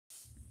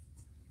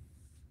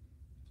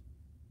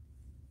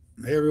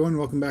Hey everyone,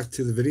 welcome back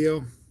to the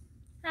video.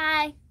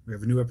 Hi. We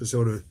have a new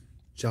episode of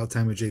Chow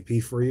Time with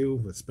JP for you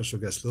with special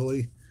guest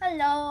Lily,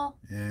 Hello.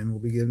 and we'll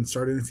be getting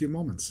started in a few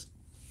moments.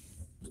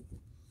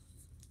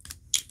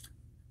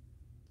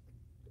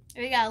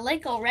 We got a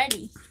lake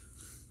already.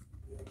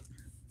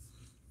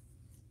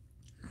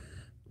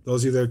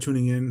 Those of you that are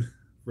tuning in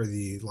for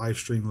the live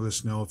stream, let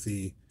us know if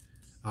the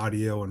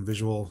audio and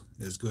visual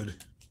is good.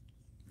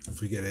 If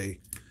we get a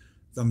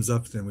thumbs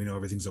up, then we know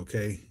everything's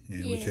okay,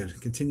 and we could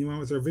continue on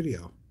with our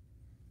video.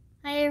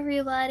 Hi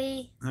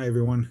everybody. Hi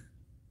everyone.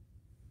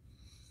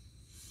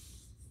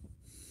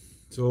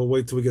 So we'll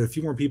wait till we get a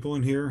few more people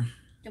in here.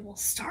 Then we'll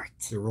start.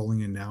 They're rolling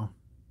in now.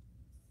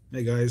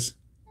 Hey guys.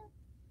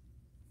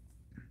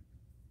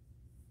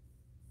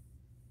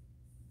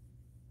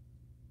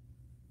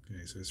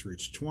 Okay, so it's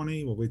reached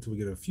 20. We'll wait till we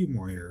get a few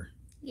more here.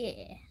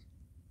 Yeah.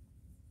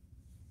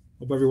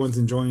 Hope everyone's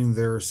enjoying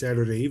their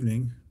Saturday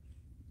evening.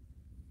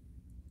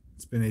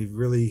 It's been a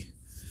really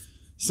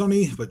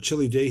sunny but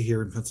chilly day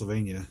here in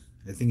Pennsylvania.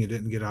 I think it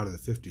didn't get out of the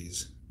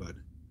 50s, but...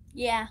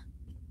 Yeah.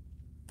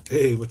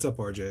 Hey, what's up,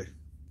 RJ?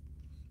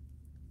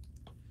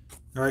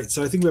 All right,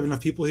 so I think we have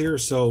enough people here.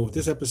 So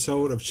this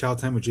episode of Chow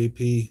Time with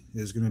JP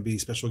is going to be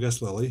special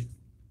guest Lily.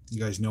 You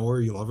guys know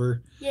her, you love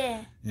her.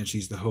 Yeah. And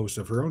she's the host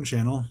of her own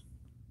channel.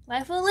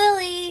 Life of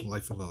Lily.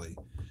 Life of Lily.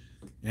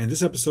 And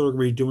this episode, we're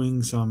going to be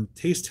doing some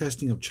taste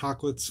testing of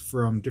chocolates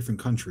from different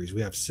countries.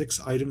 We have 6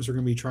 items we're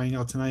going to be trying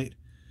out tonight.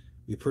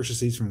 We purchased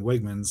these from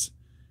Wegmans,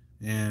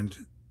 and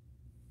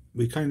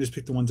we kind of just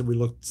picked the ones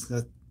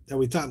that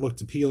we thought looked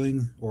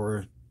appealing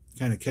or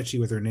kind of catchy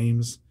with their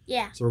names.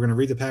 Yeah. So we're going to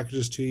read the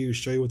packages to you,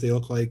 show you what they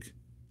look like,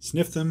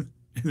 sniff them,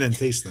 and then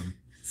taste them.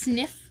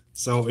 Sniff.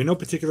 So in no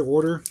particular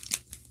order,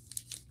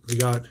 we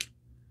got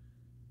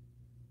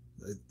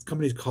the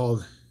company's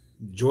called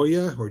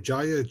Joya or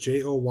Jaya,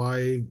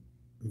 Joyva,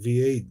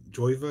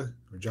 Joyva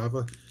or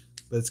Java,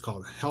 but it's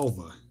called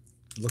Halva.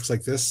 It looks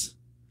like this.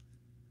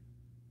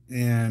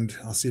 And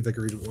I'll see if I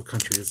can read what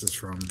country this is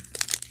from.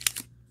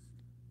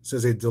 It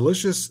says a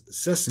delicious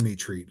sesame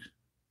treat,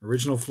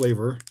 original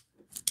flavor.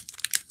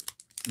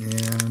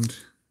 And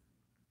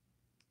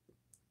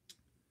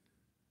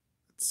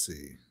let's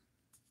see.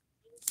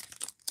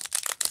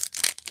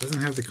 It doesn't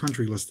have the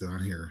country listed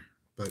on here,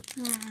 but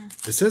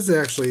it says that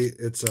actually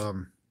it's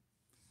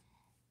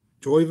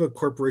Joyva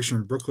Corporation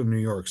in Brooklyn, New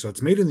York. So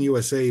it's made in the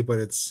USA, but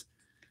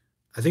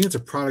I think it's a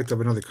product of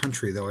another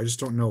country though. I just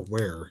don't know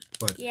where.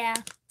 But yeah.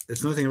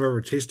 It's nothing I've ever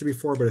tasted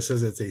before, but it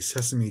says it's a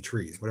sesame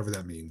treat, whatever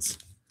that means.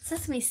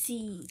 Sesame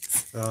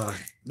seeds.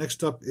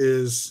 Next up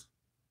is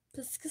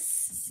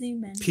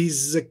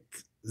Pizzic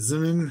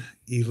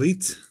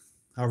Elite,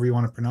 however you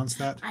want to pronounce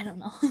that. I don't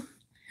know.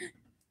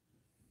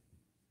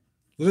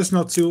 Let us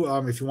know too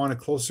if you want a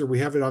closer. We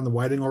have it on the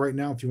wide angle right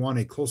now. If you want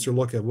a closer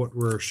look at what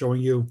we're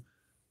showing you,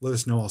 let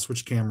us know. I'll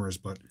switch cameras.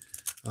 But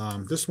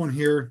this one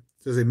here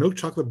says a milk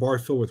chocolate bar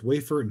filled with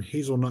wafer and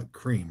hazelnut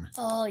cream.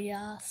 Oh,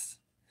 yes.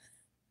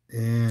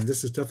 And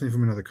this is definitely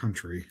from another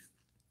country.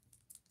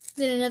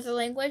 In another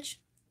language?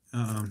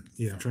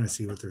 Yeah, I'm trying to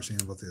see what they're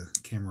saying about the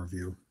camera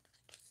view.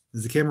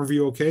 Is the camera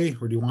view okay,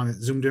 or do you want it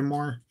zoomed in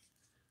more?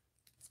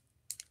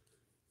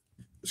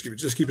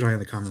 Just keep an eye on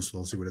the comments.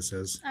 We'll see what it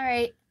says. All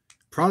right.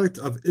 Product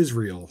of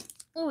Israel.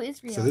 Oh,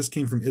 Israel. So this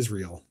came from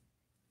Israel.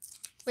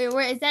 Wait,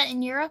 where is that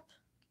in Europe?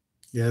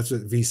 Yeah, that's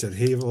what V said.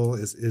 Havel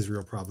is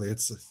Israel probably.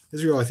 It's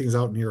Israel. I think is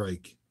out near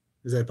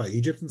is that by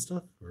Egypt and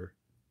stuff, or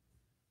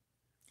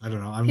I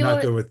don't know. I'm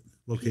not good with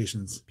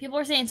locations. People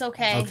are saying it's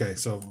okay. Okay,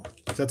 so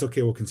if that's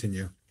okay, we'll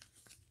continue.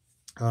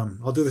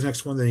 I'll do the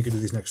next one, then you can do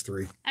these next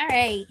 3. All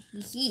right.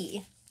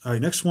 All right,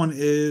 next one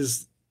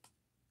is,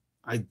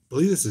 I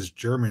believe this is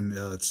German.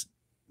 It's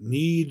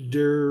Niederreger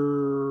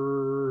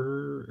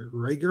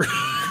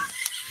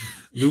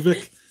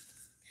Lübeck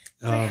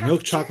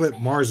milk chocolate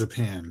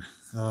marzipan.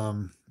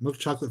 Milk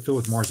chocolate filled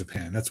with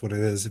marzipan. That's what it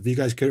is. If you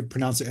guys could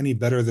pronounce it any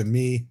better than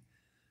me,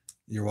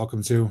 you're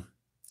welcome to.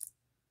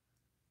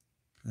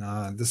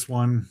 This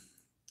one,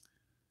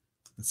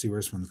 let's see where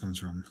this one comes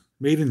from.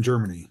 Made in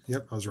Germany.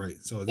 Yep, I was right.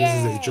 So this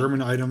is a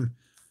German item,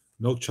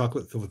 milk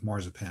chocolate filled with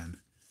marzipan.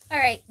 All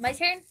right, my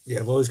turn?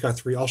 Yeah, Lily's got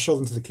 3. I'll show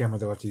them to the camera,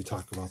 though, after you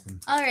talk about them.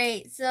 All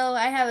right, so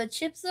I have a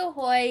Chips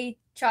Ahoy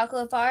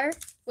chocolate bar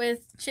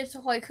with Chips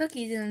Ahoy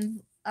cookies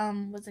and,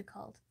 what's it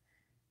called?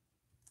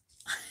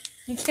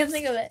 I can't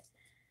think of it.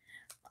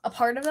 A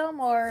part of them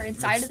or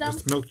inside of them?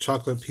 It's milk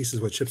chocolate pieces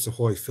with Chips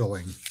Ahoy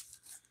filling.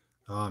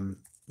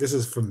 This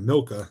is from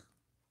Milka,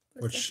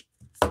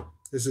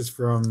 this is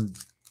from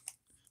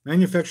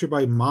manufactured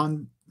by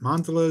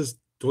Mondelez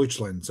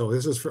Deutschland. So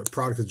this is for a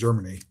product of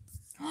Germany.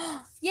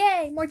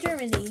 Yay, more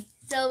Germany.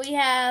 So we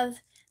have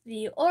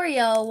the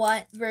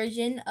Oreo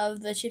version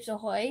of the Chips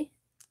Ahoy.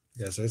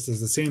 Yeah, so this is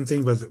the same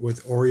thing but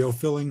with Oreo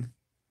filling.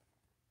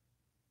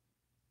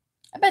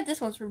 I bet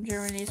this one's from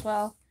Germany as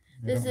well.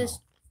 This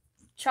is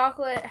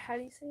chocolate. How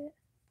do you say it?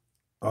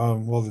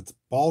 Well, it's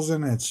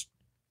Balzen. It's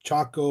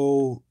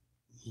Choco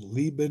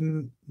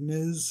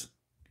Liebenes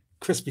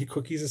crispy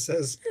cookies. It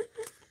says.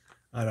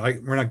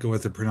 We're not good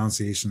with the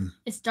pronunciation.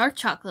 It's dark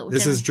chocolate.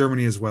 This is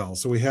Germany as well.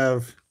 So we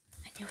have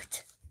I knew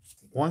it.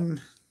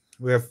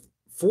 we have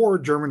 4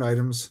 German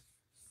items,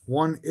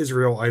 1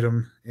 Israel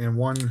item, and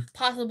 1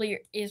 possibly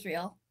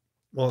Israel.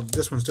 Well,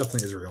 this one's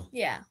definitely Israel.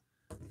 Yeah.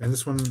 And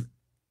this one,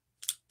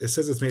 it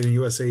says it's made in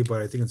USA,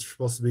 but I think it's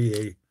supposed to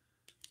be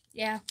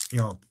a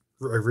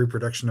a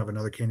reproduction of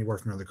another candy bar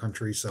from another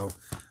country. So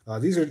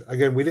these are,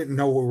 again, we didn't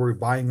know what we were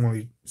buying when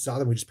we saw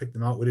them. We just picked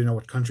them out. We didn't know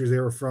what countries they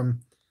were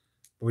from,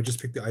 but we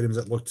just picked the items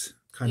that looked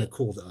kind of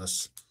cool to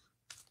us.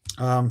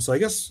 So I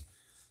guess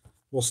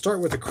we'll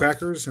start with the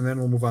crackers, and then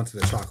we'll move on to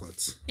the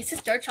chocolates. It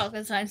says dark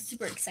chocolate, so I'm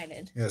super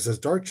excited. Yeah, it says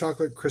dark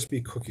chocolate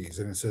crispy cookies,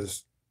 and it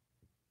says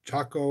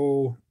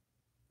Choco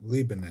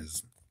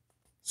Libanese.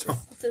 So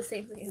it's the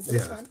same thing as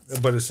this one.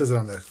 But it says it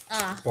on the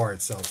bar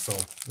itself. So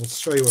we'll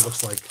show you what it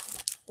looks like.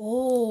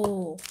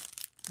 Oh.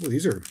 Ooh,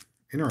 these are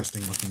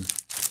interesting looking.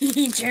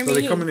 Jeremy. So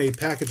they come in a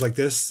package like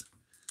this,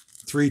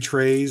 3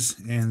 trays,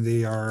 and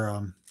they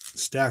are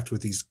stacked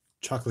with these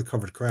chocolate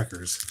covered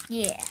crackers.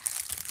 Yeah.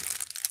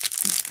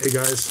 Hey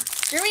guys.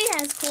 Jeremy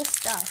has cool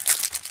stuff.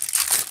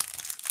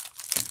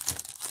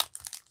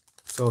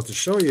 So to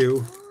show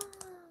you,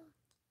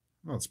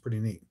 oh, it's pretty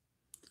neat.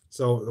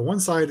 So the one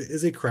side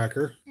is a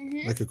cracker,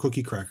 like a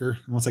cookie cracker,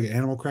 almost like an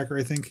animal cracker,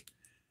 I think.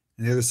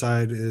 And the other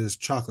side is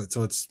chocolate.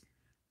 So it's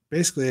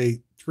basically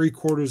a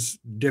 3/4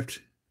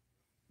 dipped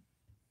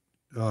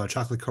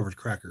chocolate covered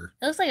cracker.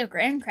 It looks like a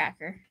graham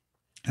cracker.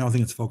 I don't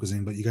think it's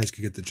focusing, but you guys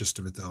could get the gist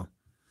of it though.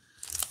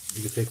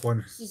 You could take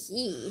one.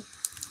 It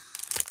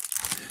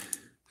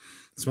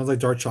smells like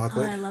dark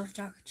chocolate. Oh, I love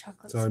dark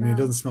chocolate. So I mean, it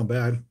doesn't smell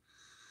bad.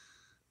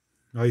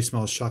 All you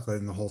smell is chocolate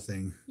in the whole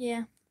thing.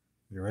 Yeah.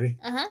 You ready?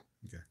 Uh-huh.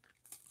 Okay.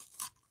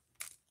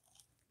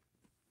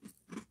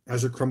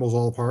 As it crumbles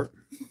all apart.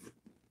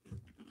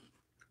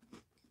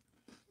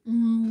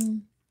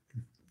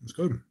 It's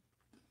good.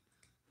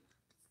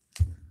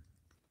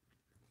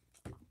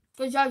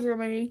 Good job,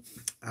 Jeremy.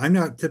 I'm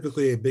not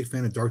typically a big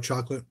fan of dark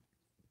chocolate.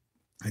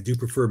 I do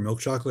prefer milk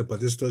chocolate,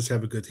 but this does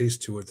have a good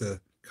taste to it.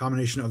 The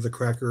combination of the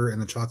cracker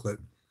and the chocolate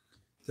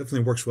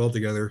definitely works well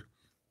together.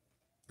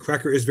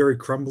 Cracker is very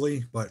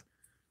crumbly, but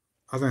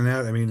other than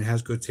that, I mean, it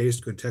has good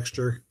taste, good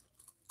texture.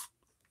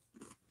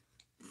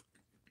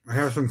 I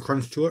have some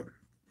crunch to it,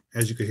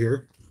 as you could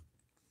hear.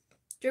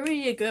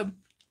 Jeremy did good.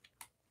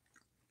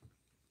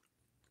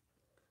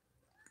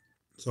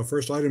 So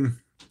first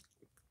item,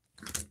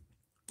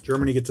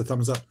 Germany gets a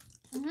thumbs up.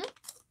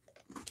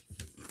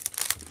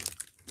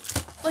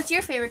 What's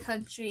your favorite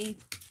country,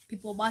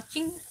 people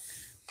watching?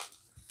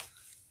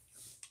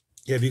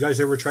 Yeah, have you guys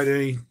ever tried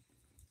any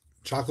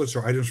chocolates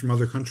or items from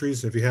other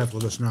countries? If you have,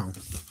 let us know.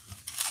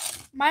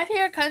 My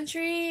favorite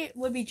country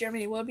would be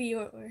Germany. What would be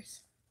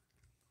yours?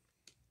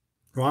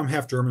 Well, I'm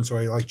half German, so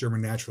I like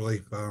German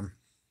naturally. I'm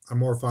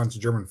more fond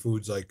of German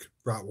foods like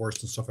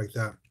bratwurst and stuff like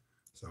that.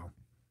 So,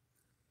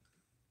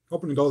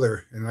 hoping to go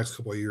there in the next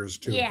couple of years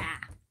too. Yeah.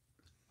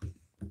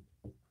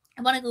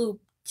 I want to go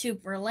to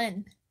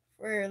Berlin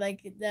for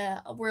like the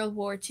World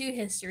War II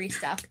history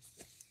stuff.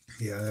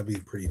 Yeah, that'd be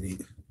pretty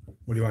neat.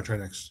 What do you want to try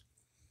next?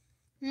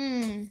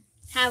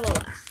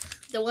 Havila.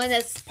 The one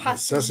that's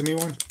possible. Sesame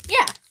one?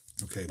 Yeah.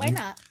 Okay. Why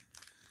not?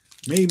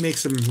 May make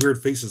some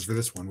weird faces for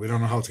this one. We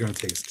don't know how it's going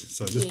to taste,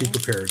 so just be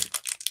prepared.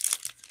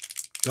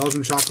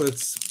 Belgian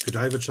chocolates,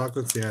 Godiva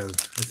chocolates. Yeah,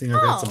 I think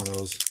I've had some of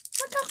those.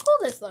 Look how cool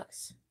this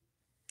looks.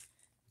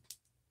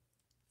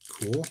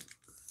 Cool.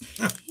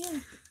 Yeah.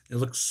 It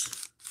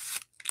looks.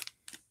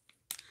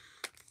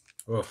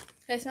 Oh.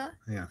 Can I smell it?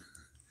 Yeah.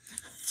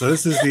 So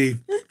this is the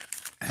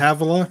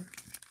Havila.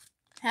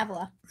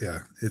 Havila. Yeah.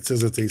 It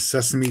says it's a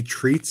sesame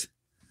treat.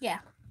 Yeah.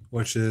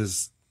 Which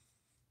is.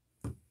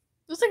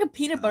 Looks like a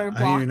peanut butter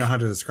block. I don't even know how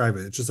to describe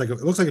it. It's just like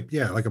it looks like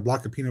like a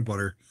block of peanut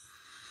butter,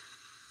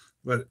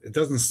 but it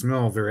doesn't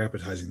smell very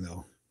appetizing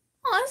though.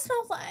 Oh, it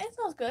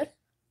smells good.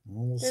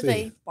 Well, we'll There's see.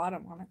 a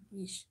bottom on it.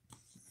 Yeesh.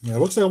 Yeah, it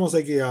looks like almost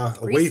like a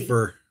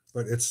wafer,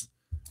 but it's.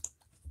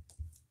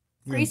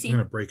 Greasy. I'm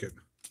gonna break it.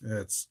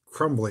 Yeah, it's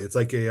crumbly. It's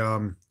like a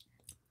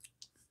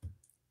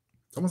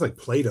it's almost like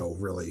Play-Doh,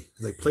 really.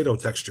 It's like Play-Doh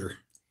texture.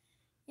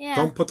 Yeah.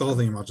 Don't put the whole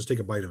thing in your mouth. Just take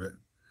a bite of it.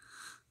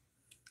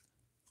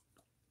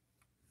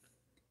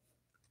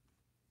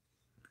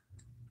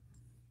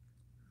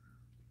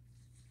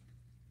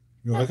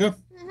 You like it?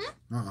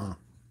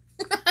 Mm-hmm.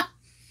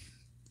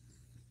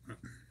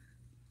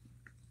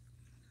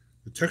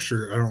 The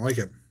texture, I don't like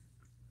it.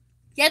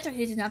 The after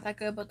taste is not that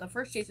good, but the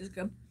first taste is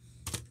good.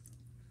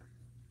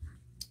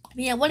 I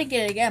mean, I want to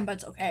get it again, but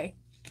it's okay.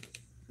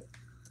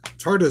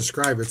 It's hard to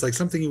describe. It's like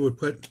something you would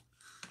put.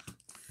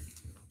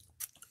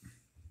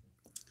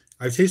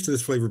 I've tasted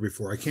this flavor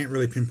before. I can't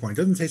really pinpoint.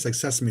 It doesn't taste like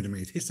sesame to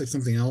me. It tastes like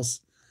something else.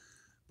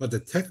 But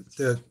the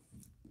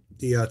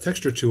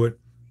texture to it,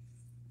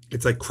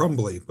 it's like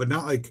crumbly, but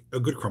not like a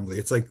good crumbly.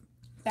 It's like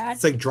Bad.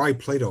 It's like dry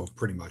Play-Doh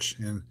pretty much.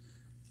 And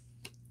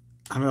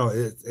I don't know,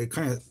 it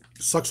kind of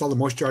sucks all the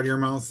moisture out of your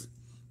mouth.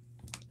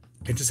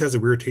 It just has a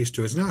weird taste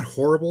to it. It's not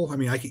horrible. I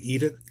mean, I could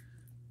eat it,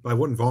 but I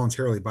wouldn't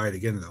voluntarily buy it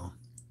again though.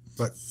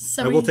 But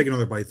So I will take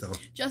another bite though.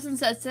 Justin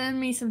said, "Send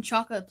me some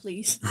chocolate,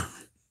 please."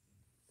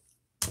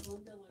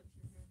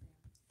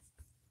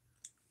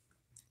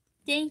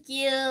 Thank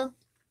you.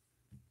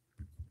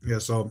 Yeah,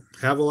 so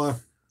Havila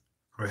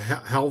or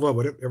Halva,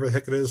 whatever the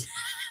heck it is.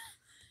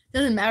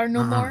 Doesn't matter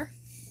no more.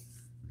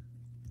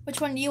 Which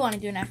one do you want to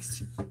do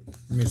next?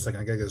 Give me a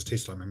second. I gotta get this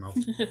taste on my mouth.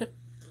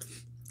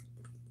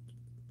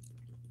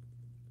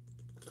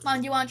 Mom,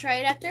 do you want to try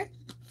it after?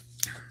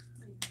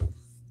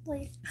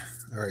 Please.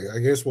 All right, I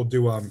guess we'll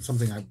do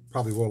something I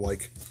probably will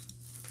like.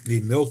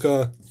 The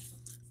Milka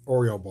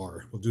Oreo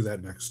bar. We'll do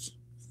that next.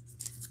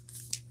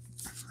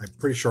 I'm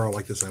pretty sure I'll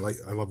like this. I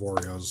love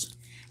Oreos.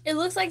 It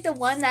looks like the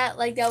one that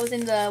that was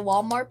in the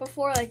Walmart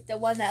before, like the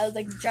one that was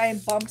like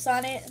giant bumps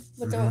on it.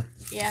 With the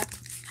yeah.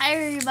 Hi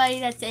everybody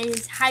that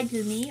says hi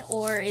to me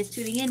or is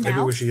tuning in now.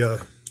 Maybe we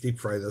should deep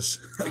fry this.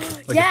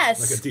 Yes.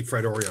 Like a deep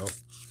fried Oreo.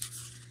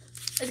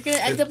 It's gonna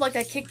end up like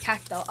a Kit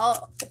Kat though.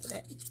 I'll open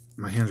it.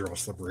 My hands are all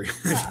slippery.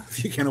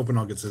 If you can't open,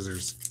 I'll get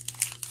scissors.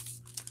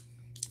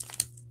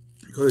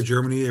 You go to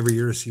Germany every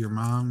year to see your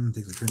mom.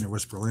 Take the train to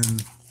West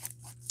Berlin.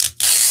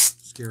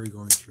 Scary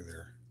going through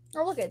there.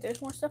 Oh, look at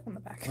there's more stuff on the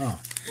back. Oh.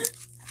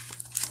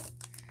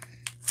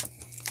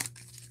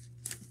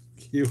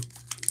 Cute.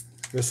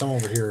 There's some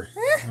over here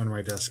on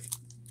my desk.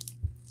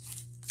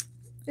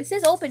 It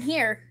says open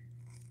here.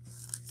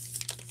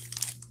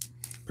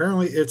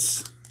 Apparently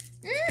it's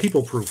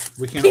people proof.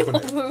 We can't open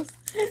it.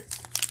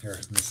 Here,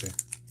 let me see.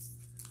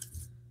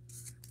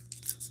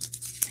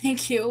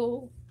 Thank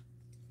you.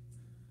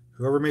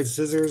 Whoever made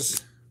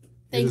scissors,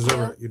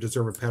 you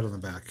deserve a pat on the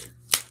back.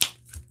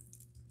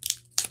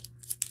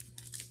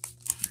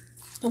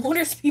 The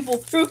wonders people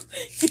proof.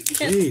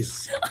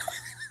 Jeez.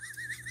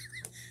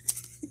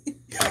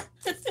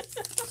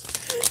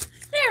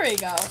 There we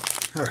go.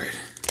 All right.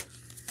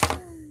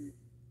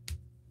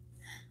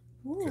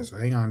 Okay, so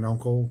hang on, don't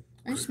go.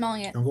 I'm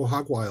smelling it. Don't go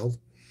hog wild.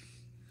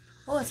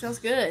 Oh, it smells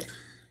good. It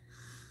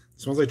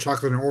smells like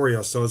chocolate and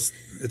Oreo, so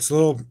it's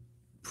little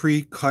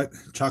pre-cut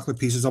chocolate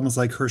pieces, almost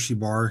like Hershey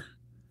bar,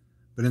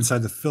 but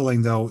inside the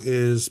filling though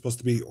is supposed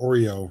to be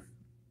Oreo.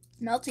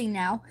 Melting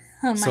now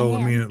on my So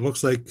hand. I mean, it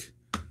looks like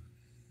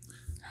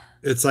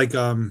it's like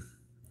a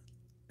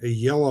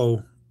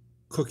yellow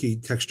cookie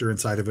texture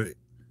inside of it,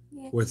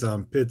 with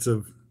bits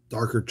of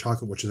darker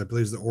chocolate, which is I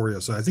believe is the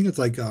Oreo. So I think it's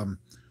like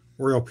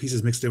Oreo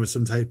pieces mixed in with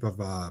some type of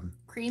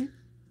cream.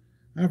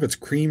 I don't know if it's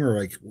cream or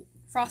like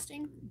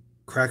Frosting.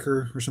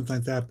 Cracker or something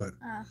like that, but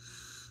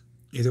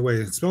either way,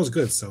 it smells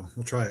good, so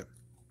we'll try it.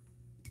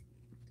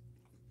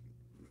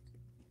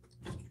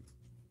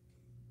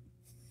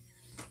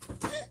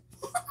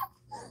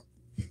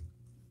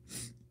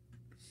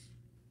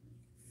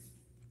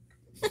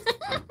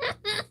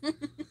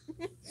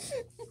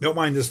 Don't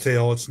mind this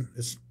tail.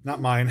 It's not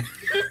mine.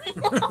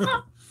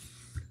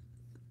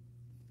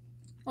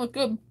 Oh,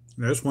 good.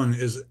 Now, this one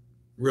is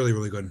really,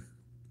 really good.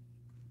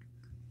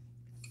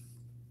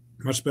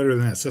 Much better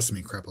than that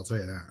sesame crap, I'll tell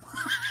you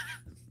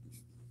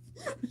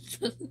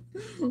that.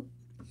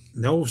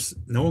 No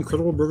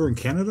Incredible Burger in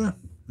Canada?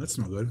 That's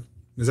no good.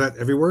 Is that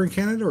everywhere in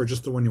Canada or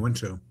just the one you went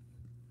to?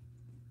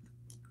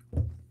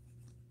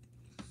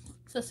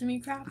 Sesame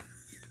crap.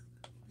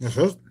 Yes,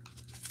 it is.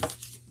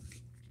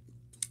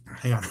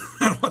 Hang on.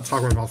 I don't want to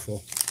talk with my mouth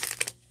full.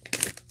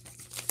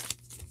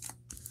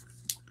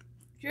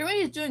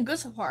 Germany is doing good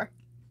so far.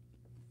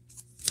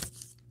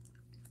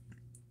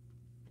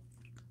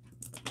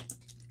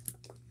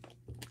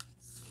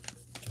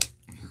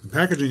 The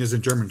packaging is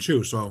in German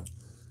too, so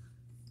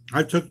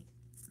I took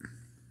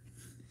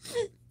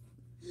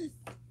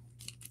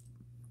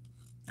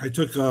I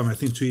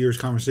think 2 years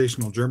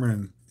conversational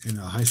German in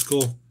high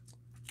school,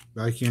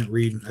 but I can't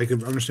read. I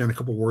can understand a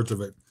couple words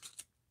of it.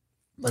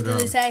 What did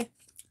they say?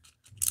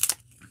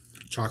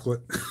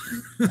 Chocolate.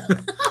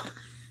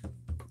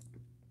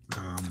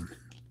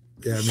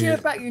 Yeah, I mean, should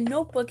have brought your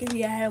notebook if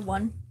you had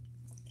one.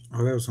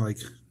 Oh, that was like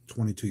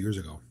 22 years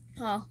ago.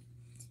 Oh.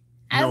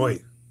 No,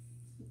 wait.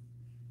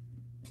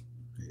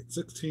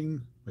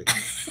 16. Wait.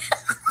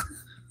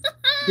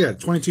 Yeah,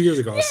 22 years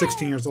ago. I was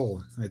 16 years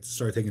old. I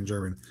started taking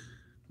German.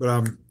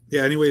 But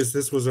yeah, anyways,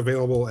 this was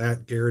available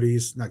at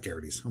Garrity's. Not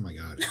Garrity's. Oh my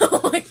god.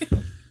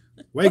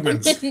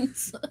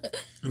 Wegmans.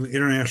 In the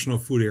international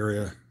food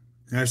area.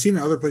 And I've seen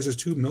it other places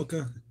too,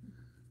 Milka.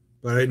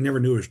 But I never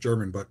knew it was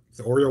German. But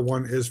the Oreo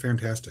one is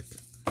fantastic.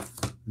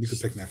 You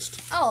could pick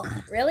next. Oh,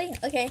 really?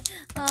 Okay.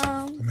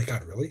 Oh my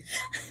god, really?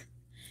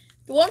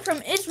 The one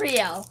from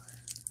Israel.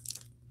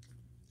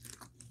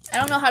 I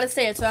don't know how to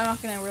say it, so I'm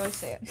not gonna really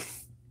say it.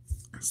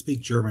 Speak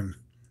German.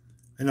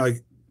 I know,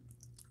 like,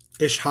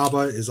 Ich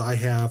habe is I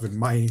have, and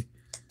my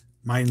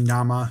Name,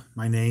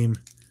 my name.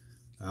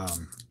 I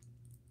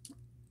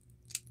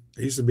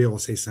used to be able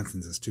to say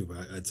sentences too,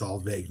 but it's all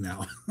vague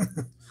now.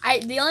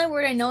 The only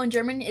word I know in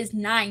German is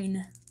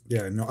 9.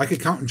 Yeah, no, I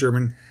could count in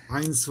German.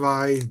 1,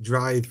 2,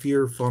 3,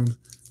 4, 5,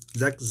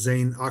 6,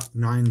 7, 8,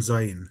 9,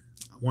 10.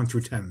 1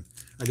 through 10.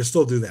 I can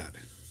still do that.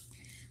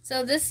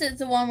 So this is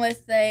the one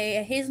with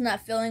the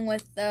hazelnut filling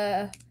with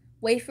the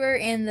wafer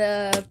and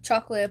the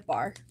chocolate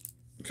bar.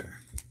 Okay.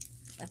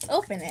 Let's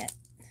open it.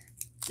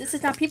 This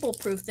is not people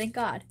proof, thank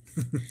God.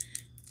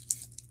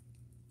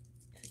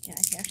 Yeah,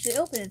 I can actually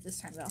open it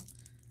this time though.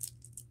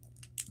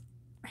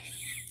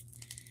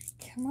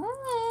 Come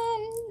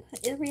on.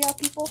 Is real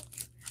people?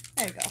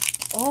 There we go.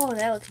 Oh,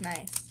 that looks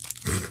nice.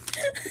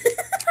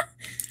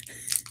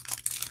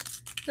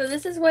 So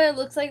this is what it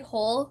looks like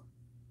whole.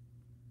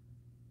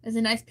 There's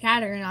a nice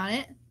pattern on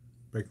it.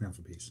 Breaking off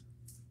a piece.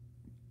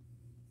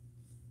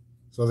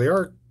 So they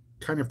are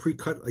kind of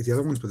pre-cut like the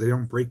other ones, but they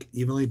don't break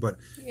evenly. But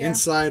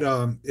inside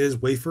is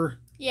wafer.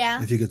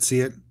 Yeah. If you could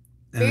see it.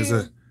 And there's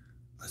a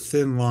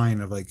thin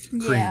line of like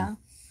cream. Yeah.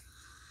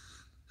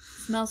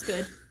 Smells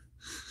good.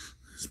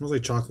 Smells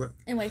like chocolate.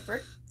 And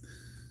wafer.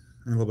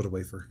 And a little bit of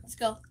wafer. Let's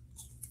go.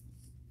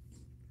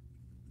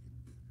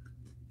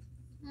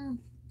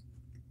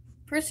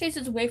 First taste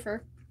is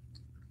wafer.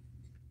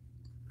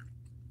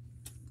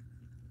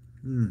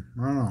 I don't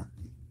know.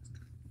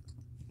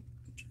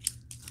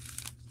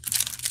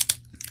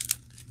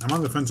 I'm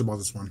on the fence about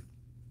this one.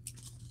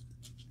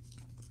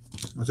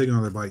 I'll take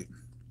another bite.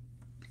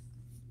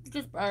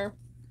 Just better.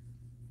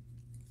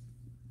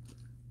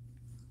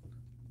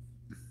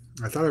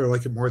 I thought I would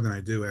like it more than I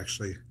do,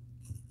 actually.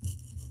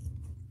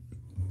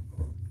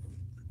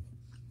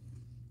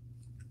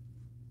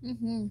 I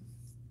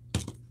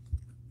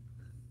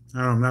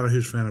don't know, I'm not a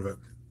huge fan of it.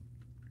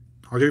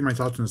 I'll give you my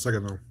thoughts in a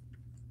second, though.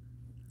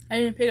 I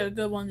didn't pick a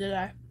good one, did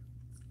I?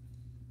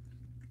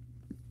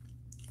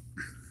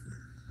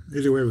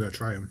 Either way, we gotta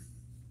try them.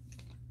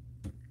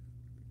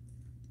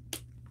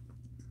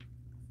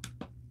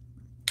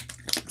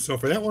 So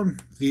for that one,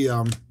 the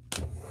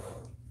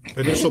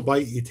initial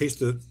bite, you taste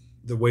the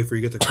wafer,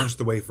 you get to crunch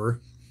the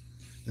wafer,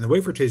 and the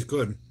wafer tastes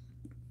good.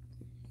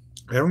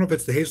 I don't know if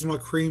it's the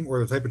hazelnut cream or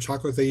the type of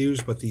chocolate they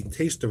use, but the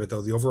taste of it,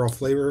 though, the overall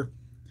flavor,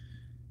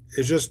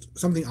 is just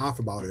something off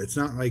about it. It's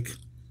not like,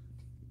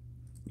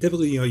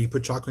 typically, you know, you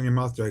put chocolate in your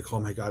mouth, you're like, oh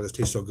my God, this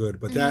tastes so good.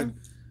 But that,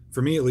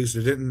 for me at least,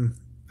 I didn't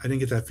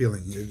get that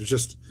feeling. It was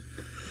just,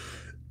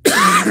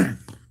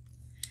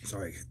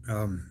 sorry.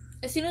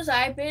 As soon as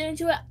I bit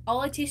into it,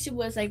 all I tasted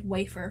was like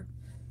wafer.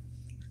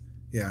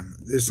 Yeah,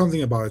 there's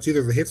something about it. It's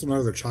either the hazelnut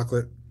or the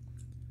chocolate.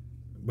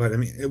 But I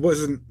mean, it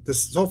wasn't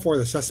this so far.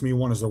 The sesame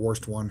one is the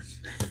worst one.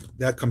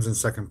 That comes in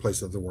second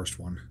place of the worst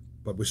one.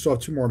 But we still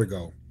have 2 more to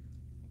go.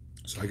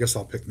 So I guess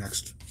I'll pick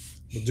next.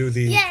 We'll do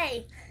the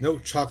no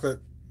chocolate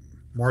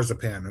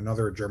marzipan,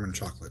 another German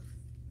chocolate.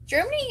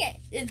 Germany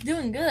is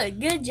doing good.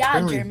 Good job,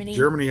 Apparently, Germany.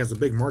 Germany has a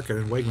big market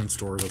in Wegmans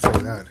stores. I'll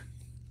tell you that.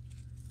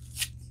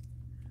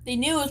 They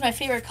knew it was my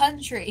favorite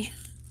country.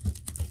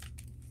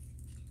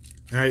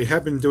 And I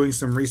have been doing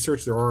some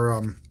research. There are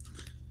a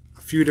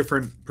few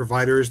different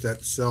providers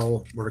that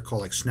sell what are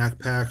called like snack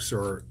packs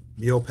or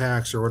meal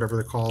packs or whatever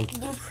they're called.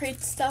 Little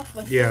crate stuff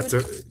with yeah,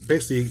 food. so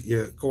basically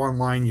you go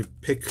online, you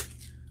pick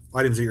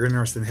items that you're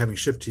interested in having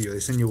shipped to you. They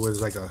send you with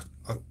like a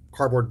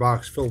cardboard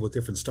box filled with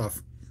different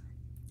stuff.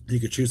 You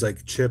could choose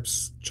like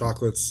chips,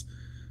 chocolates,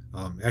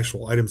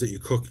 actual items that you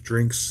cook,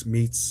 drinks,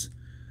 meats,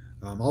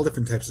 all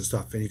different types of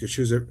stuff. And you could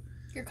choose it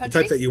the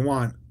type that you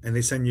want, and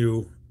they send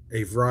you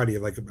a variety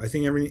of like, I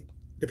think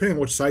depending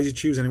on which size you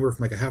choose, anywhere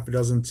from like a half a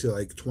dozen to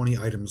like 20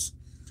 items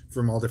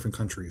from all different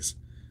countries.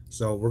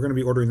 So we're going to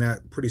be ordering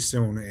that pretty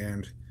soon,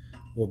 and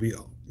we'll be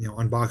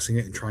unboxing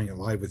it and trying it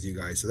live with you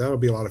guys. So that'll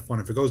be a lot of fun.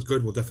 If it goes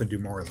good, we'll definitely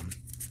do more of them.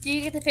 Do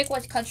you get to pick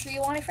which country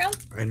you want it from?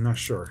 I'm not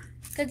sure.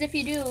 Because if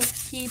you do,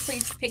 can you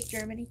please pick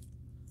Germany?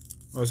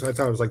 Oh, so I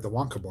thought it was like the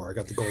Wonka bar. I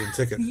got the golden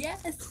ticket.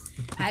 Yes,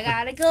 I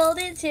got a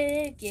golden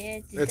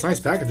ticket. It's nice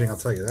packaging, I'll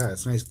tell you that.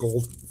 It's nice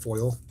gold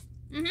foil.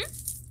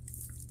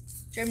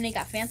 Germany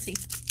got fancy.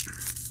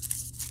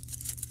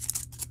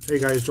 Hey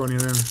guys,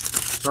 joining in.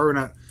 Sorry we're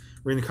not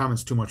reading the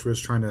comments too much. We're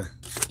just trying to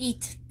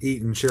eat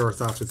and share our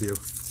thoughts with you.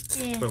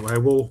 Yeah. But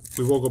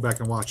we will go back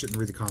and watch it and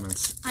read the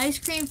comments. Ice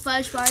cream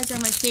fudge bars are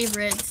my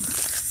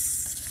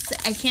favorites.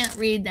 I can't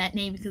read that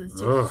name because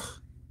it's too ugh.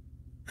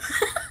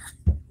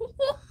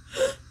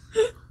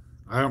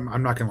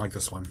 I'm not gonna like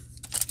this one.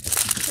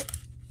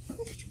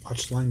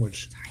 Watch the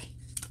language. Sorry.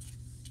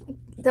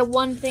 The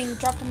one thing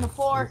dropped on the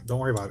floor. Don't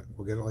worry about it.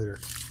 We'll get it later.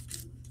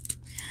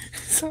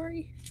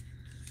 Sorry.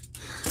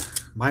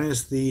 Mine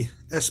is the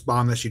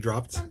S-bomb that she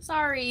dropped. I'm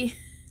sorry.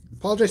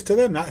 Apologize to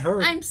them, not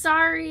her. I'm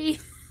sorry.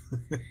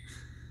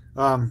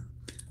 The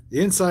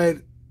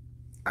inside,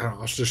 I don't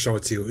know. I'll just show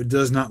it to you. It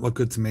does not look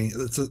good to me.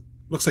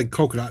 Looks like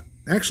coconut.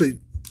 Actually,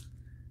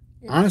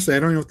 honestly, I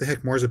don't know what the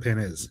heck marzipan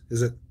is.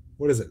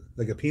 What is it?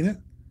 Like a peanut?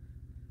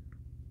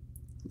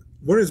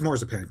 What is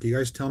marzipan? Can you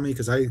guys tell me?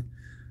 Because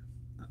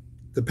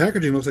the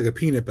packaging looks like a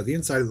peanut, but the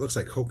inside it looks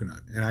like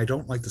coconut, and I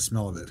don't like the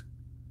smell of it.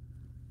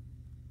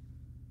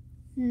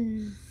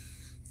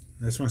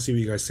 I just want to see what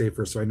you guys say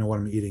first, so I know what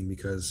I'm eating,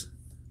 because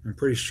I'm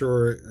pretty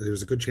sure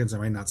there's a good chance I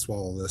might not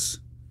swallow this.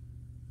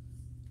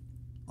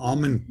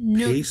 Almond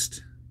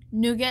paste.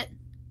 Nougat.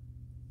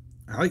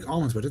 I like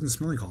almonds, but it doesn't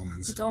smell like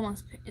almonds. It's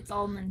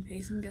almond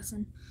paste, I'm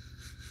guessing.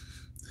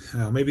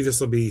 Maybe this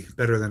will be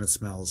better than it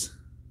smells.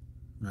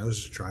 All right, let's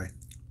just try.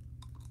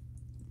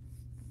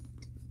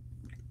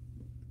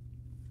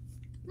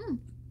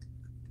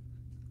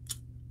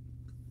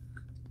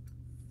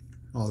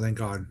 Oh, thank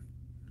God.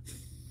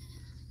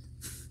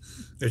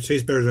 It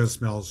tastes better than it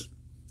smells.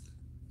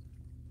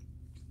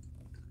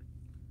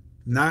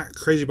 Not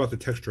crazy about the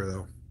texture,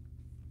 though.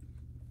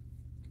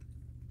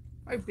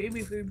 Like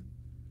baby food.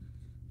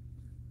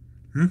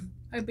 Hmm?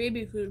 Like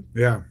baby food.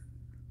 Yeah.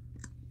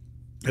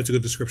 That's a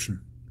good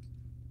description.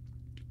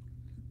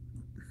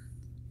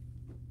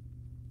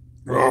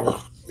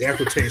 Oh, the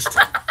aftertaste.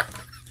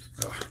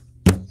 Oh.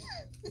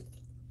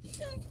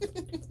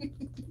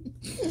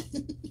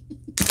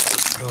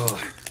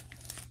 Oh,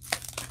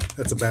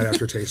 that's a bad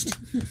aftertaste.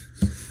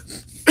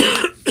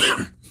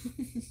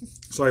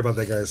 Sorry about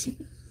that, guys.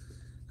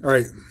 All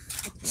right.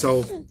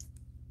 So,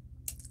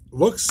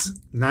 looks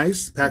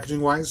nice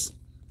packaging wise.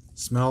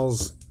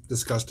 Smells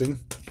disgusting.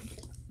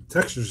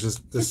 Texture's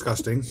just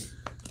disgusting.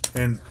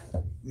 And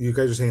you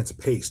guys are saying it's a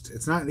paste.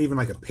 It's not even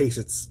like a paste.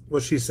 It's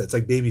what she said. It's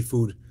like baby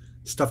food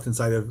stuffed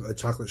inside of a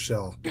chocolate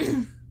shell.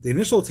 The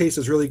initial taste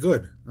is really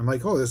good. I'm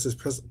like, oh, this is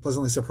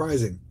pleasantly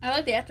surprising. I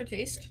like the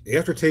aftertaste. The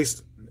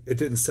aftertaste, it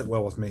didn't sit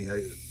well with me.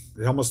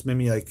 It almost made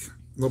me like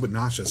a little bit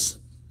nauseous.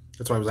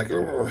 That's why I was like,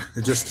 oh,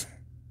 it just.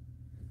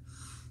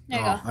 There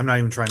you go. I'm not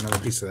even trying another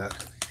piece of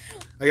that.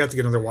 I got to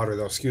get another water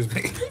though. Excuse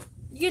me.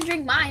 You can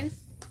drink mine.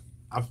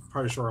 I'm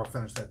probably sure I'll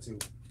finish that too.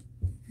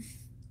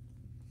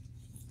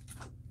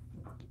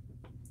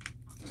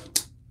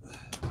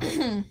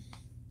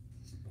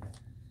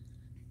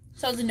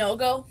 So it's a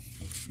no-go?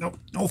 Nope,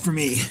 no for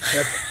me.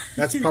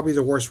 That's probably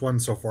the worst one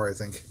so far, I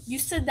think. You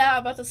said that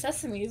about the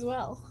sesame as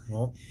well.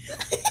 Well,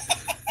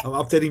 I'm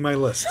updating my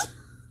list.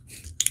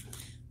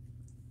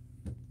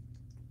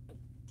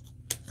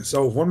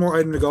 So one more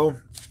item to go.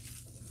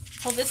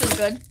 Oh, this is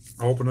good.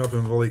 I'll open it up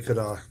and Lily could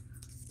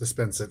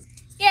dispense it.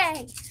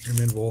 Yay! And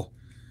then we'll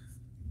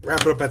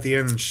wrap it up at the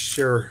end and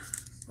share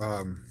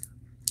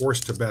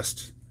worst to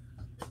best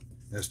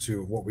as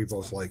to what we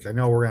both like. I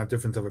know we're going to have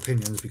different of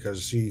opinions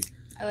because she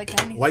I like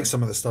anything. likes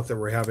some of the stuff that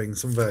we're having.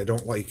 Some of it I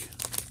don't like.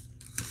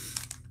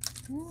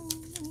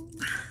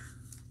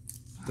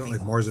 Don't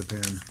like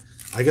marzipan.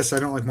 I guess I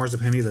don't like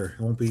marzipan either.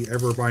 I won't be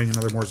ever buying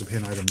another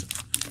marzipan item.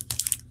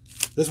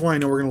 This one I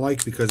know we're going to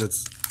like because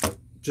it's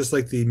just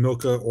like the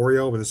Milka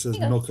Oreo, but this is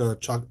Milka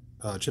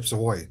Chips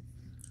Ahoy.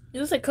 It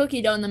looks like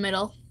cookie dough in the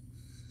middle.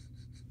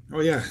 Oh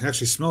yeah, it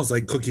actually smells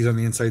like cookies on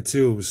the inside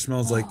too. It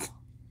smells like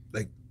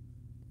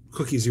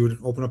cookies you would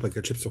open up like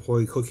a Chips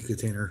Ahoy cookie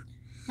container.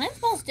 Mine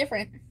smells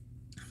different.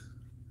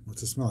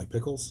 What's it smell like?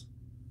 Pickles?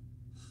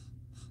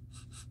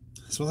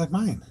 It smells like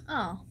mine.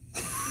 Oh. I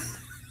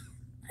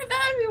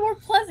thought it'd be more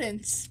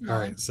pleasant. All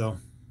right, so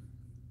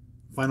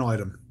final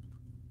item.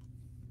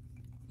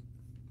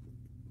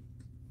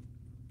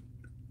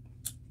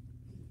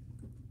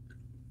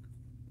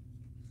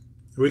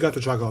 We got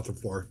the chocolate off the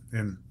floor,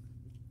 and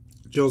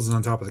Jill's is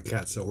on top of the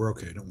cat, so we're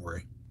okay. Don't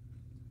worry.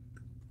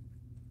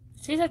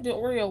 Tastes like the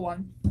Oreo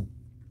one.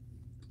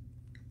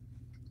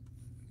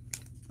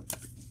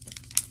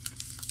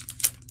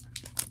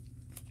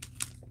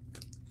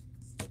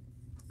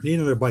 Need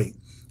another bite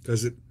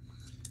because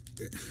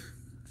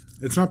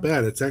it's not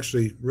bad. It's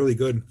actually really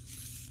good,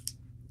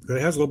 but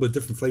it has a little bit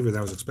different flavor than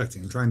I was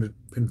expecting. I'm trying to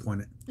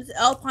pinpoint it. It's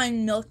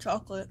Alpine milk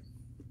chocolate.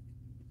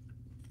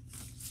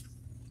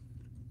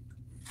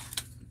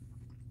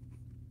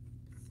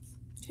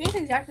 Tastes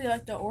exactly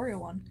like the Oreo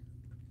one.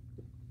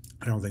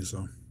 I don't think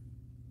so.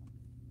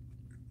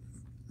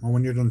 Well,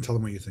 when you're done, tell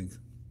them what you think.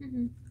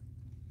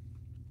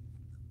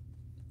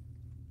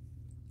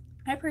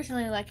 I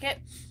personally like it.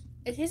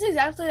 It tastes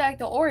exactly like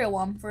the Oreo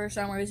one for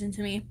some reason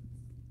to me.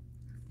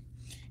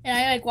 And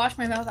I like washed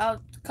my mouth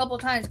out a couple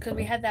of times because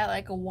we had that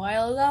like a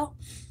while ago.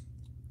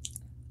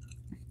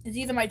 It's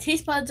either my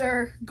taste buds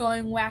are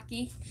going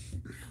wacky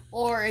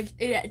or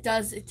it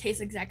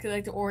tastes exactly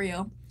like the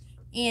Oreo.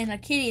 And a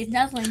kitty is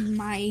nuzzling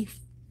my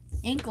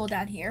ankle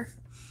down here.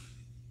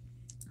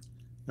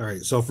 All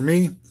right, so for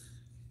me,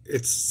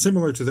 it's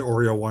similar to the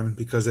Oreo one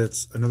because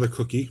it's another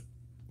cookie,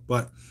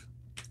 but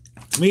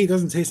to me, it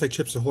doesn't taste like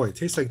Chips Ahoy. It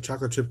tastes like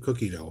chocolate chip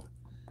cookie dough.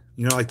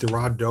 You know, like the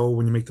raw dough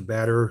when you make the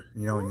batter,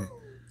 you know, and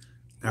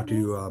after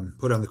you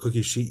put it on the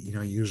cookie sheet, you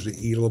know, you usually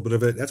eat a little bit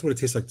of it. That's what it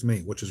tastes like to me,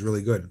 which is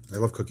really good. I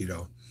love cookie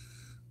dough.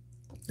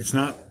 It's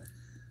not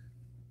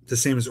the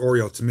same as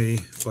Oreo to me,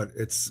 but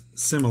it's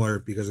similar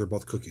because they're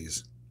both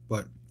cookies.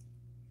 But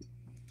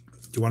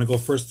do you want to go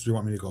first or do you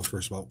want me to go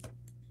first about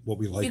what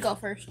we like? You go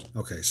first.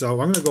 Okay, so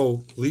I'm going to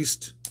go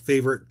least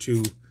favorite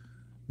to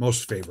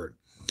most favorite.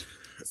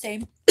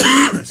 Same.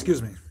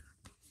 Excuse me.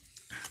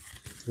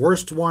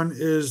 Worst one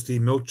is the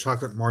milk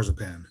chocolate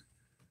marzipan.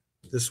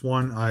 This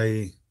one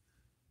I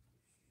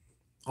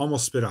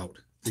almost spit out.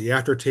 The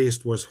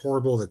aftertaste was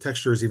horrible. The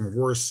texture is even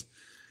worse.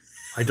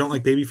 I don't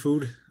like baby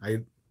food.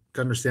 I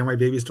can understand why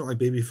babies don't like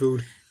baby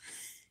food.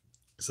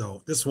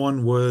 So this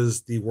one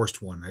was the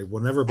worst one. I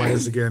will never buy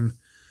this again.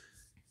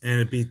 And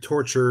it'd be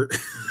torture.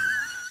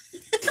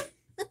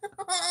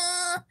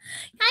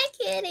 Hi,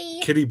 kitty.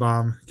 Kitty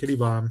bomb. Kitty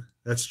bomb.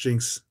 That's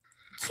Jinx.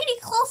 Kitty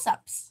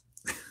close-ups.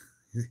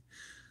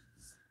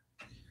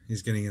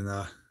 He's getting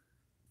into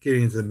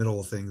the middle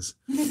of things.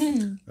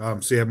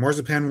 So yeah,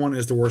 marzipan one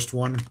is the worst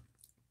one.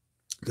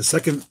 The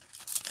second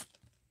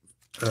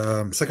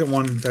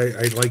one that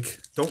I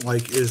don't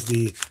like is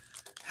the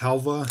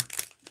Halva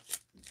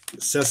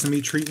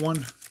sesame treat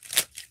one.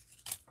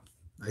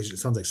 It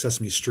sounds like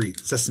Sesame Street.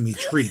 Sesame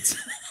treats.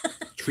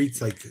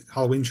 Treats like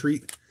Halloween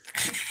treat.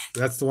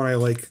 That's the one I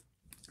like.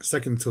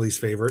 Second to least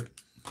favorite.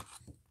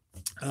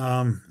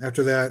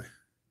 After that,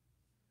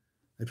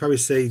 I'd probably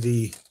say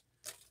the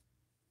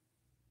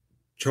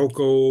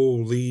Choco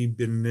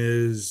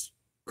Lebanese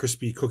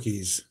crispy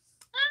cookies.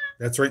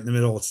 That's right in the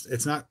middle.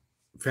 It's not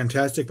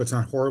fantastic, but it's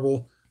not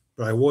horrible.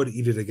 But I would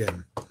eat it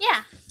again.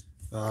 Yeah.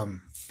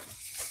 And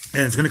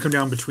it's going to come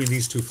down between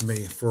these two for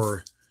me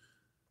for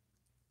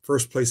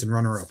first place and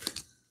runner-up.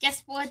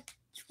 Guess what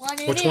one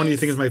it Which one do you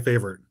think is my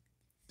favorite?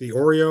 The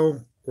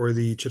Oreo or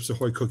the Chips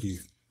Ahoy cookie?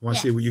 I want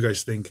to see what you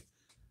guys think,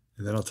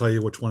 and then I'll tell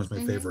you which one is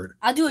my favorite.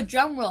 I'll do a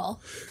drum roll.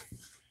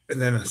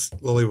 And then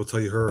Lily will tell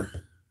you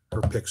her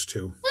picks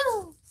too.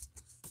 Woo!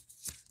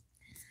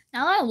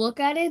 Now that I look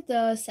at it,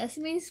 the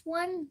Sesame's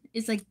one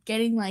is like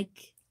getting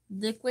like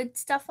liquid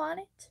stuff on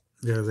it.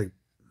 Yeah, it's like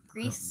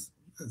grease.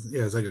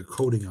 Yeah, it's like a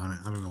coating on it.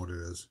 I don't know what it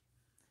is.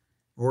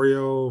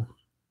 Oreo,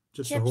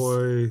 Chips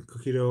Ahoy,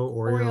 cookie dough,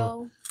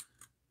 Oreo.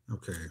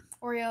 Okay.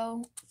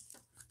 Oreo.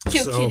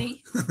 Cute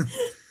kitty.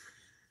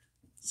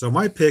 So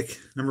my pick,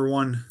 number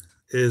one,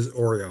 is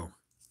Oreo.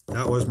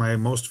 That was my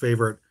most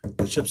favorite.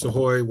 The Chips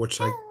Ahoy, which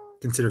I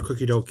consider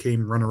cookie dough,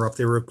 came runner-up.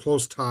 They were a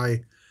close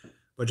tie,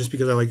 but just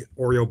because I like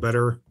Oreo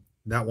better,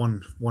 that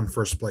one won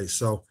first place.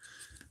 So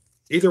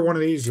either one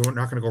of these, you're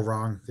not going to go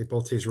wrong. They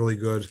both taste really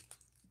good.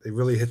 They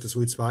really hit the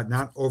sweet spot.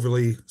 Not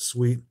overly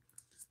sweet,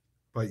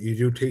 but you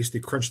do taste the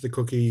crunch of the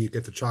cookie. You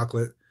get the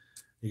chocolate.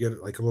 You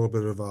get like a little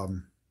bit of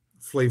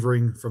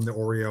flavoring from the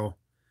Oreo.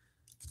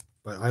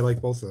 But I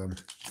like both of them.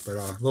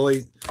 But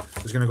Lily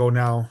is going to go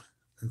now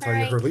and tell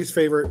you her least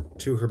favorite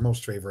to her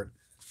most favorite,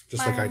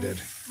 just like I did.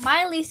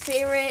 My least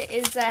favorite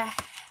is the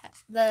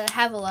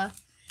Havila.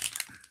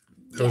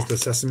 That was the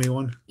sesame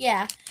one?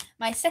 Yeah.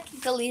 My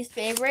second to least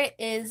favorite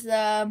is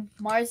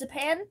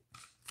marzipan.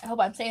 I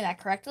hope I'm saying that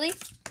correctly.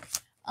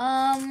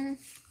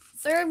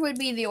 Third would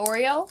be the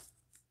Oreo.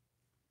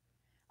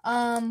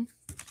 And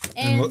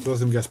let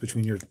them guess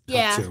between your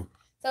top two.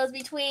 So it's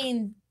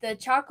between the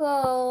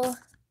chocolate...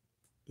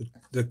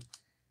 The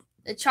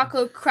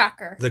chocolate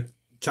cracker. The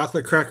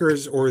chocolate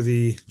crackers or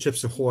the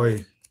Chips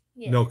Ahoy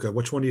Milka.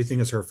 Which one do you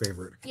think is her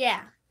favorite?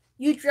 Yeah.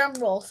 You drum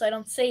roll so I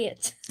don't say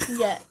it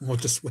yet. Well,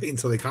 just wait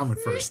until they comment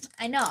first.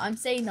 I know. I'm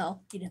saying no.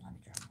 You didn't let me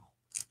drum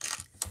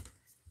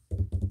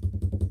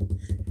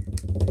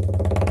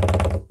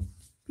roll.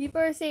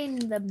 People are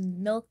saying the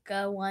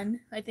Milka one.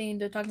 I think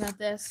they're talking about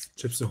this.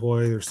 Chips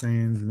Ahoy, they're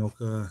saying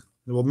Milka.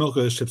 Well, Milka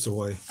is Chips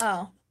Ahoy.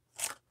 Oh.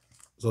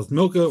 So it's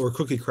Milka or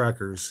cookie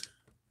crackers.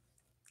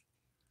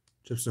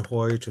 Chips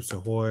Ahoy, Chips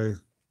Ahoy.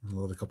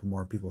 I'll let a couple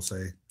more people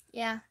say.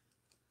 Yeah.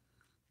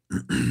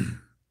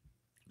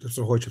 Chips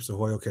Ahoy, Chips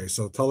Ahoy. Okay,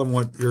 so tell them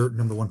what your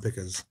number one pick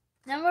is.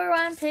 Number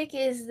one pick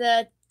is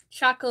the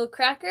chocolate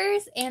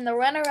crackers, and the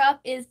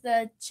runner-up is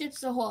the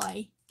Chips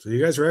Ahoy. So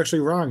you guys are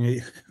actually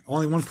wrong.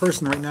 Only one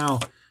person right now,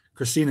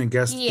 Christina,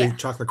 guessed the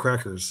chocolate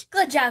crackers.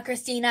 Good job,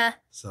 Christina.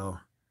 So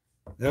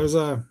that was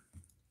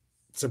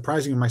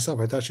surprising to myself.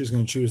 I thought she was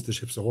going to choose the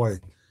Chips Ahoy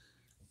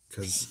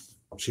because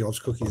she loves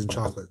cookies and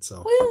chocolate.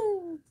 So. Woo!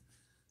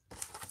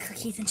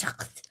 Cookies and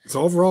chocolate.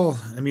 So overall,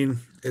 I mean,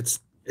 it's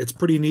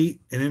pretty neat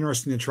and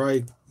interesting to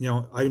try,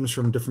 items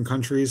from different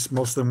countries.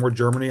 Most of them were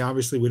Germany,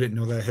 obviously. We didn't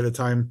know that ahead of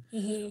time.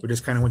 We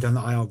just kind of went down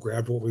the aisle,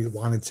 grabbed what we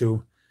wanted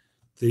to.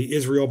 The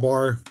Israel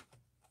bar,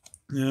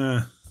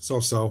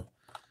 so.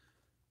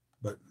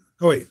 But,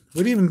 oh wait,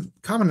 we didn't even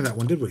comment on that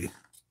one, did we?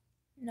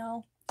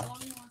 No.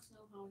 Wants to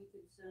know how we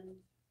could send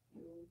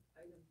you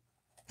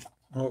items.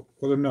 Oh,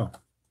 well then no.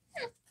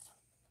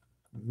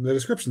 The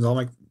description's all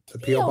like the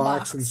P.O.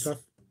 box and stuff.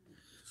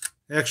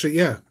 Actually,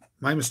 yeah,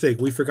 my mistake.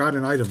 We forgot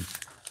an item.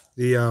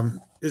 The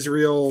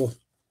Israel.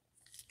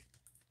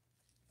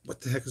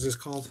 What the heck is this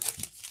called?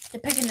 The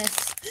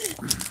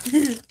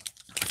Pickiness.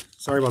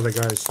 Sorry about that,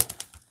 guys.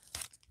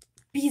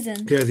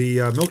 Beeson. Yeah,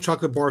 the milk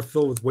chocolate bar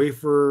filled with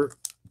wafer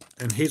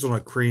and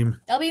hazelnut cream.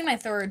 That'll be my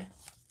third.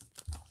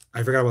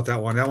 I forgot about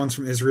that one. That one's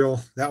from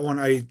Israel. That one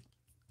I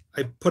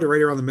put it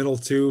right around the middle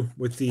too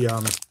with the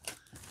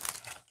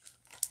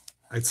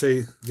I'd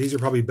say these are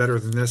probably better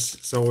than this.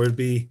 So it would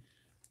be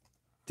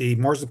the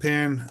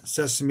marzipan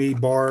sesame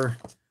bar,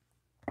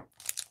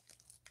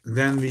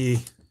 then the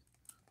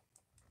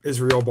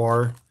Israel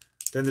bar,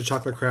 then the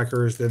chocolate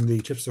crackers, then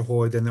the Chips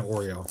Ahoy, then the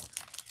Oreo.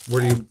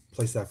 Where do you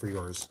place that for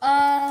yours? No.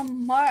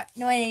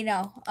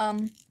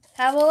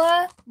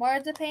 Havila,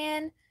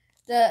 marzipan,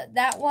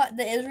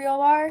 the Israel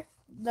bar,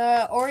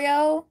 the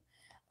Oreo,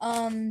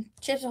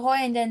 Chips Ahoy,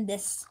 and then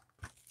this.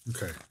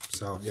 Okay,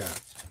 so yeah,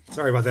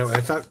 sorry about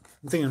that.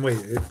 I'm thinking, wait,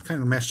 it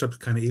kind of matched up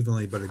kind of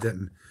evenly, but it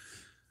didn't.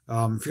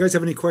 If you guys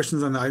have any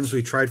questions on the items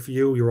we tried for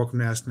you, you're welcome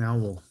to ask now.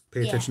 We'll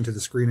pay attention to the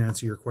screen,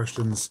 answer your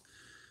questions.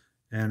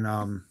 And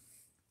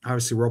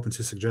obviously, we're open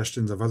to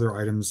suggestions of other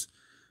items.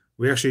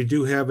 We actually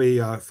do have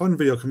a fun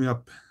video coming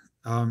up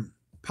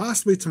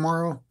possibly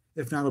tomorrow.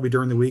 If not, it'll be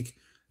during the week.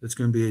 It's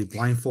going to be a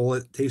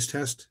blindfolded taste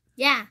test.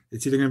 Yeah.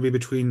 It's either going to be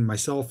between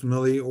myself and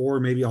Lily or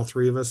maybe all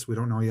three of us. We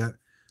don't know yet.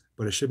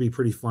 But it should be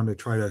pretty fun to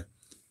try to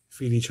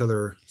feed each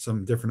other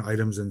some different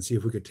items and see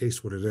if we could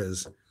taste what it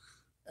is.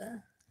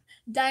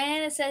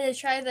 Diana said to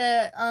try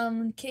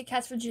the Kit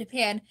Kats from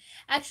Japan.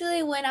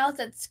 Actually, when I was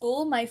at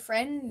school, my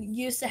friend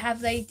used to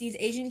have like these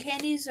Asian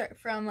candies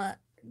from like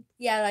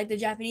the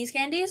Japanese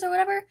candies or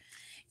whatever,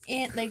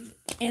 and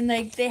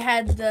they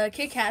had the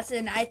Kit Kats,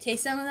 and I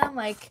taste some of them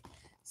like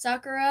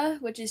Sakura,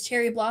 which is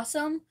cherry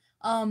blossom,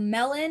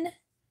 melon,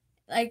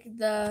 like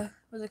the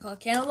what's it called,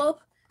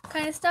 cantaloupe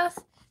kind of stuff.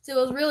 So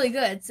it was really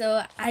good.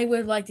 So I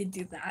would like to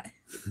do that.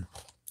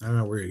 I don't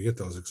know where you get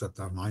those except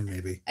online,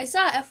 maybe. I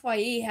saw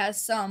FYE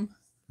has some.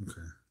 Okay.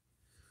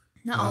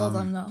 Not all of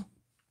them, though.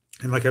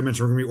 And like I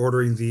mentioned, we're going to be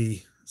ordering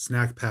the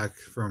snack pack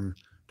from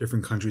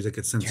different countries that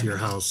get sent to your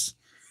house.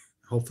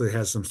 Hopefully it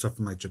has some stuff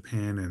from like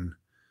Japan and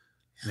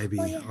maybe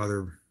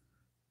other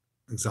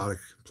exotic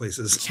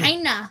places.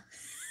 China.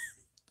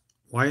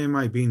 Why am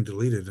I being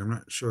deleted? I'm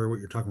not sure what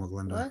you're talking about,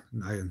 Glenda.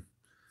 What?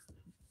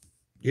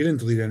 You didn't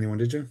delete anyone,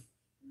 did you?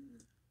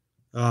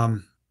 I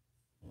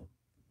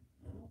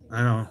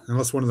don't know,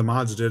 unless one of the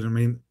mods did. I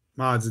mean,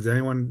 mods, did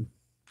anyone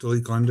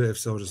delete Glenda? If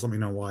so, just let me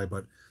know why.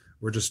 But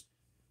we're just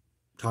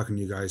talking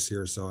to you guys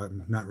here, so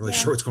I'm not really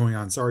sure what's going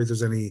on. Sorry if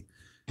there's any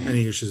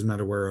issues I'm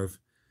not aware of.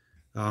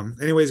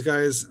 Anyways,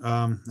 guys,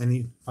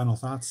 any final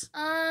thoughts?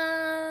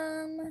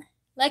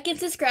 Like and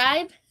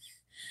subscribe.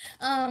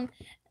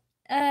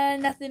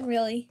 Nothing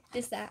really,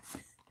 just that.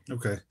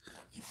 Okay.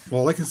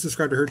 Well, like and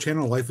subscribe to her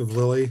channel, Life of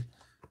Lily.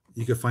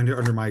 You can find it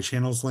under my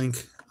channel's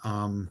link.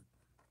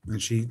 And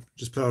she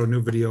just put out a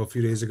new video a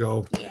few days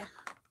ago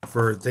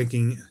for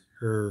thanking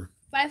her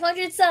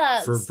 500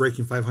 subs for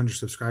breaking 500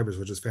 subscribers,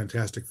 which is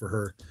fantastic for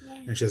her.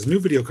 And she has a new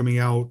video coming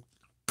out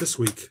this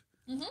week,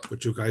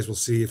 which you guys will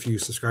see if you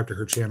subscribe to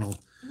her channel.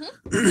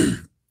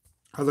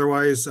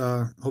 Otherwise,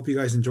 hope you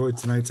guys enjoyed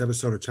tonight's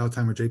episode of Chow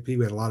Time with JP.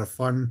 We had a lot of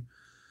fun.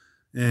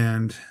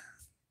 And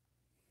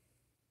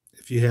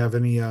if you have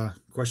any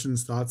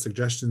questions, thoughts,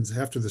 suggestions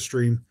after the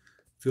stream,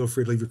 feel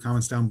free to leave your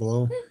comments down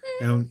below.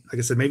 And like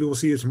I said, maybe we'll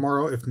see you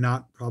tomorrow. If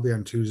not, probably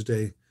on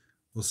Tuesday.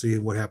 We'll see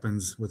what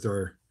happens with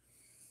our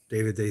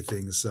day-to-day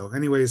things. So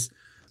anyways,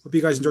 hope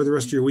you guys enjoy the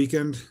rest of your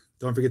weekend.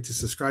 Don't forget to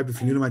subscribe if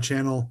you're new to my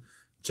channel.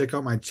 Check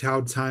out my Chow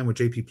Time with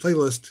JP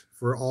playlist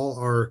for all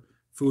our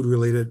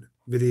food-related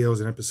videos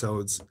and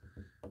episodes.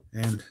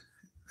 And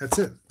that's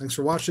it. Thanks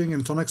for watching.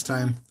 Until next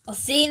time. I'll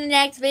see you in the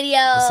next video.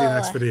 I'll see you in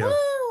the next video.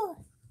 Woo!